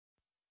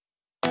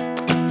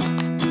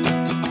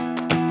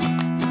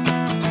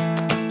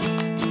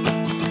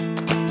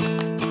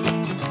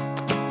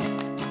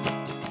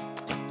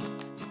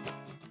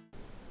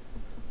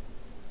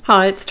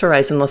Hi, it's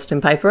Therese in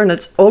Lostinpaper, and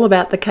it's all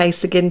about the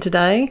case again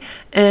today.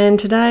 And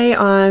today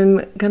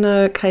I'm going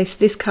to case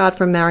this card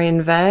from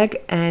Marion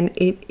Vag, and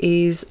it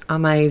is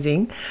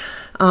amazing.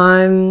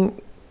 I'm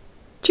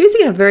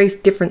choosing a very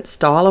different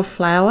style of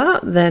flower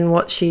than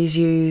what she's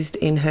used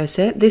in her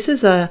set. This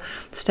is a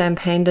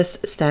Stampandus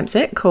stamp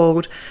set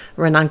called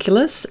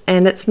Ranunculus,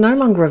 and it's no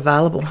longer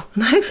available.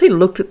 And I actually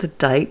looked at the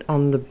date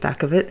on the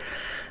back of it,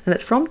 and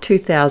it's from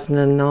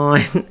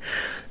 2009.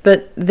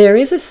 But there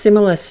is a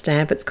similar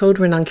stamp. It's called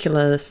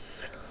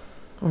Ranunculus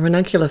or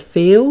Ranuncular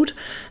Field,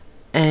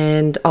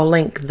 and I'll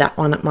link that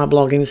one at my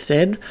blog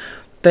instead.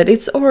 But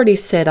it's already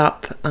set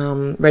up,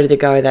 ready to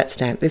go, that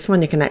stamp. This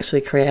one you can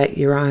actually create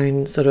your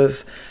own sort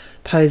of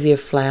posy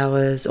of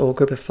flowers or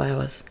group of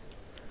flowers.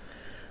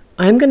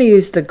 I'm going to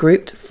use the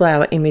grouped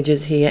flower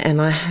images here,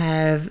 and I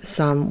have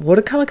some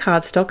watercolor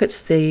cardstock.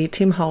 It's the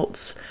Tim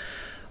Holtz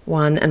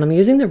one, and I'm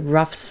using the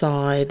rough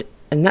side,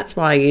 and that's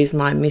why I use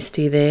my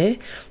Misty there,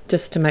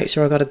 just to make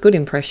sure I got a good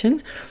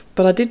impression.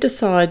 But I did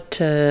decide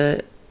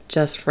to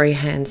just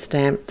freehand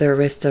stamp the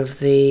rest of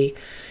the,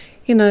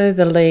 you know,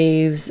 the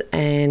leaves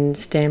and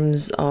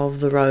stems of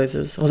the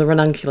roses, or the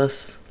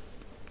ranunculus.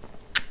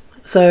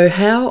 So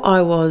how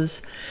I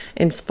was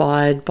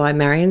inspired by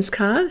Marion's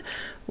card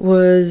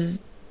was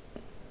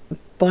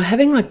by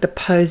having like the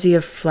posy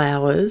of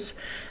flowers,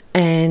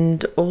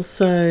 and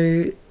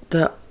also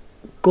the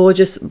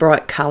gorgeous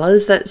bright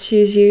colours that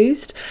she's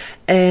used.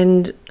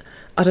 And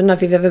I don't know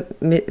if you've ever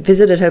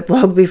visited her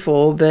blog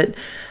before, but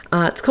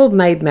it's called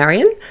Made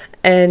Marion,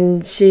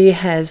 and she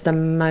has the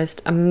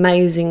most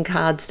amazing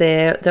cards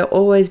there. They're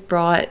always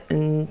bright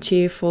and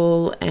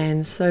cheerful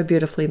and so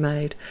beautifully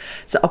made.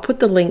 So I'll put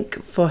the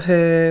link for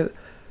her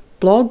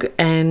blog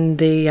and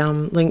the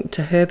link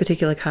to her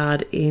particular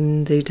card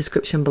in the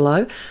description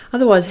below.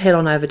 Otherwise, head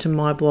on over to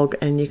my blog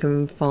and you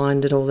can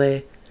find it all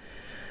there.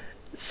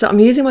 So I'm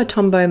using my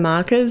Tombow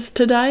markers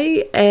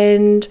today,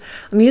 and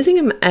I'm using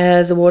them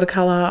as a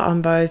watercolour.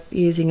 I'm both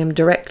using them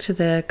direct to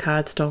the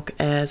cardstock,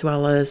 as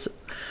well as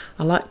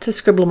I like to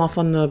scribble them off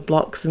on the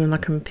blocks, and then I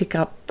can pick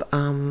up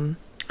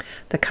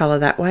the colour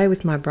that way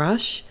with my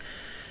brush.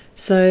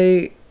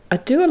 So I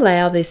do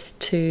allow this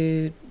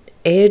to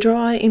air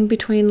dry in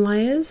between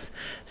layers,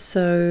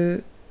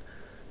 so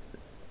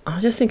I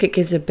just think it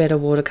gives a better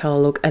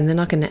watercolour look, and then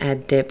I can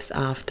add depth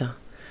after.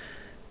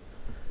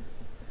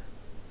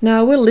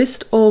 Now I will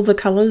list all the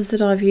colours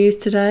that I've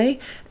used today,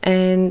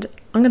 and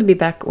I'm going to be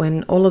back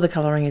when all of the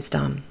colouring is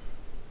done.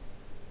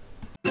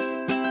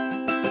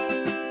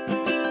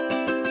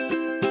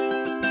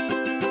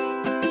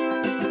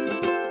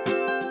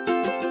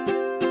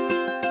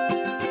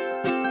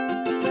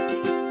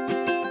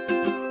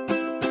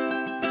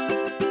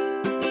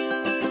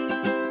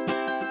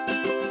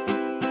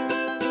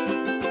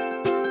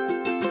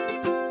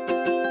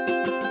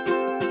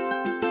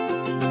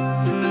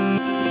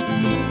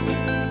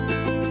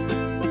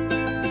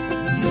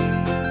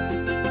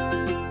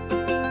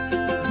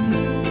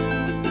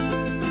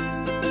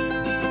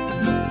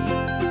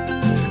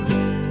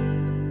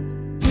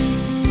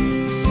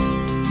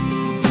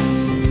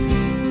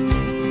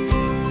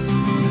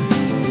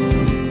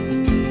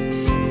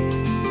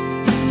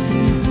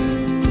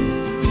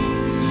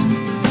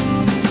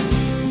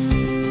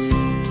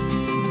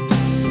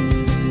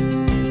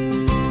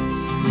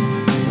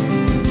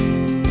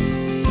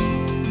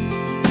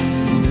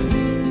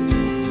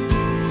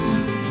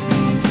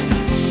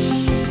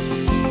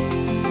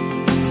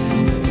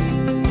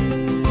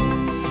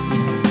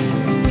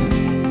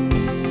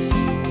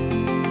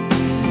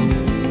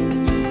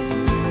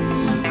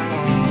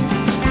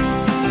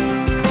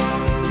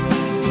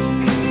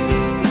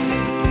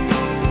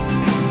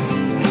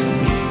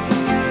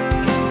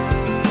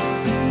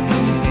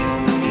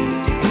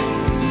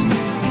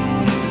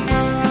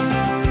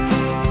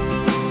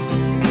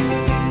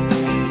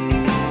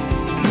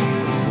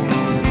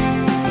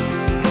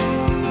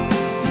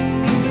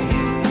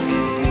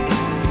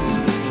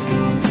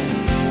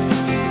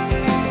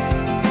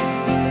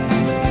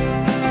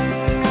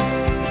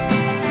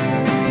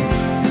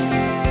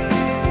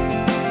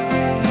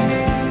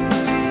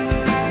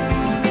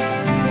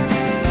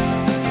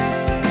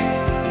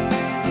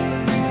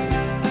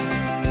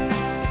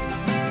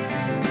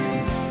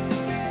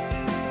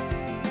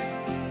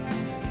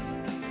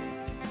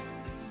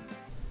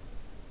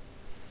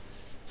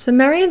 So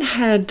Marion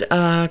had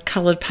a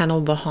coloured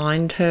panel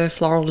behind her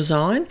floral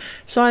design,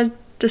 so I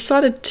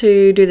decided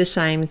to do the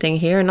same thing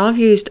here, and I've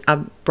used a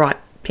bright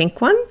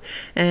pink one,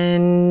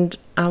 and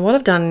what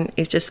I've done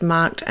is just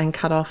marked and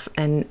cut off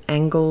an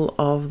angle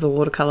of the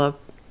watercolour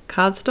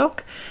cardstock,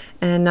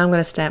 and now I'm going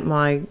to stamp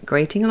my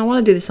greeting, and I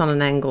want to do this on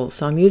an angle,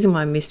 so I'm using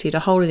my Misty to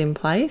hold it in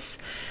place,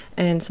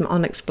 and some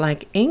Onyx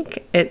Blank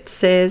ink. It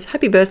says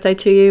happy birthday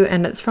to you,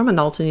 and it's from an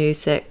Alter New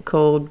set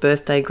called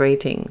Birthday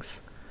Greetings.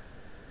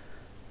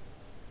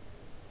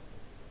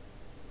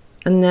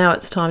 And now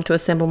it's time to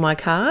assemble my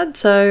card.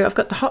 So I've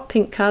got the hot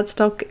pink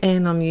cardstock,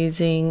 and I'm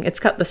using, it's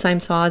cut the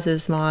same size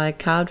as my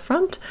card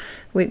front,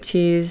 which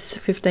is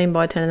 15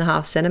 by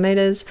 10.5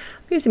 centimeters.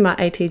 I'm using my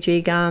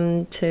ATG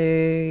gun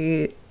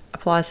to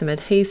apply some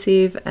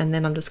adhesive, and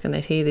then I'm just going to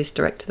adhere this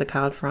direct to the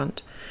card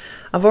front.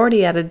 I've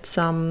already added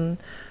some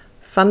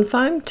fun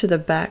foam to the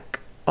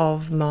back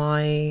of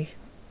my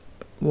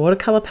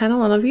watercolor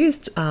panel, and I've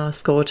used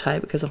score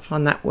tape because I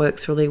find that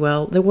works really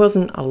well. There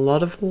wasn't a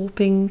lot of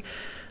warping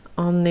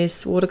on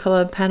this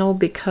watercolor panel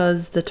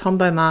because the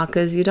Tombow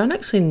markers, you don't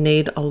actually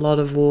need a lot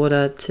of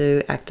water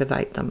to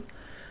activate them,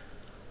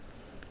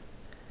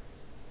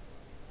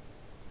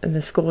 and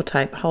the score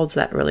tape holds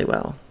that really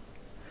well.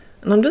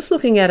 And I'm just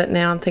looking at it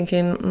now and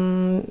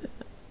thinking,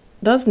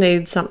 does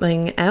need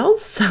something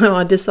else. So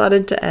I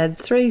decided to add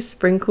 3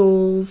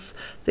 sprinkles.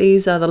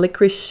 These are the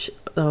licorice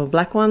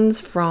black ones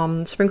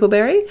from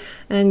Sprinkleberry,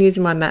 and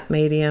using my matte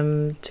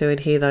medium to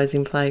adhere those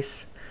in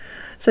place.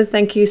 So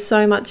thank you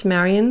so much,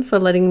 Marion, for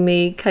letting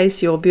me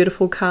case your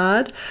beautiful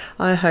card.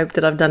 I hope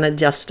that I've done it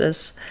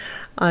justice.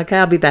 Okay,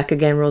 I'll be back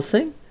again real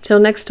soon.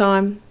 Till next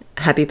time,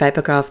 happy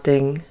paper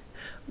crafting.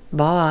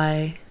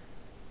 Bye.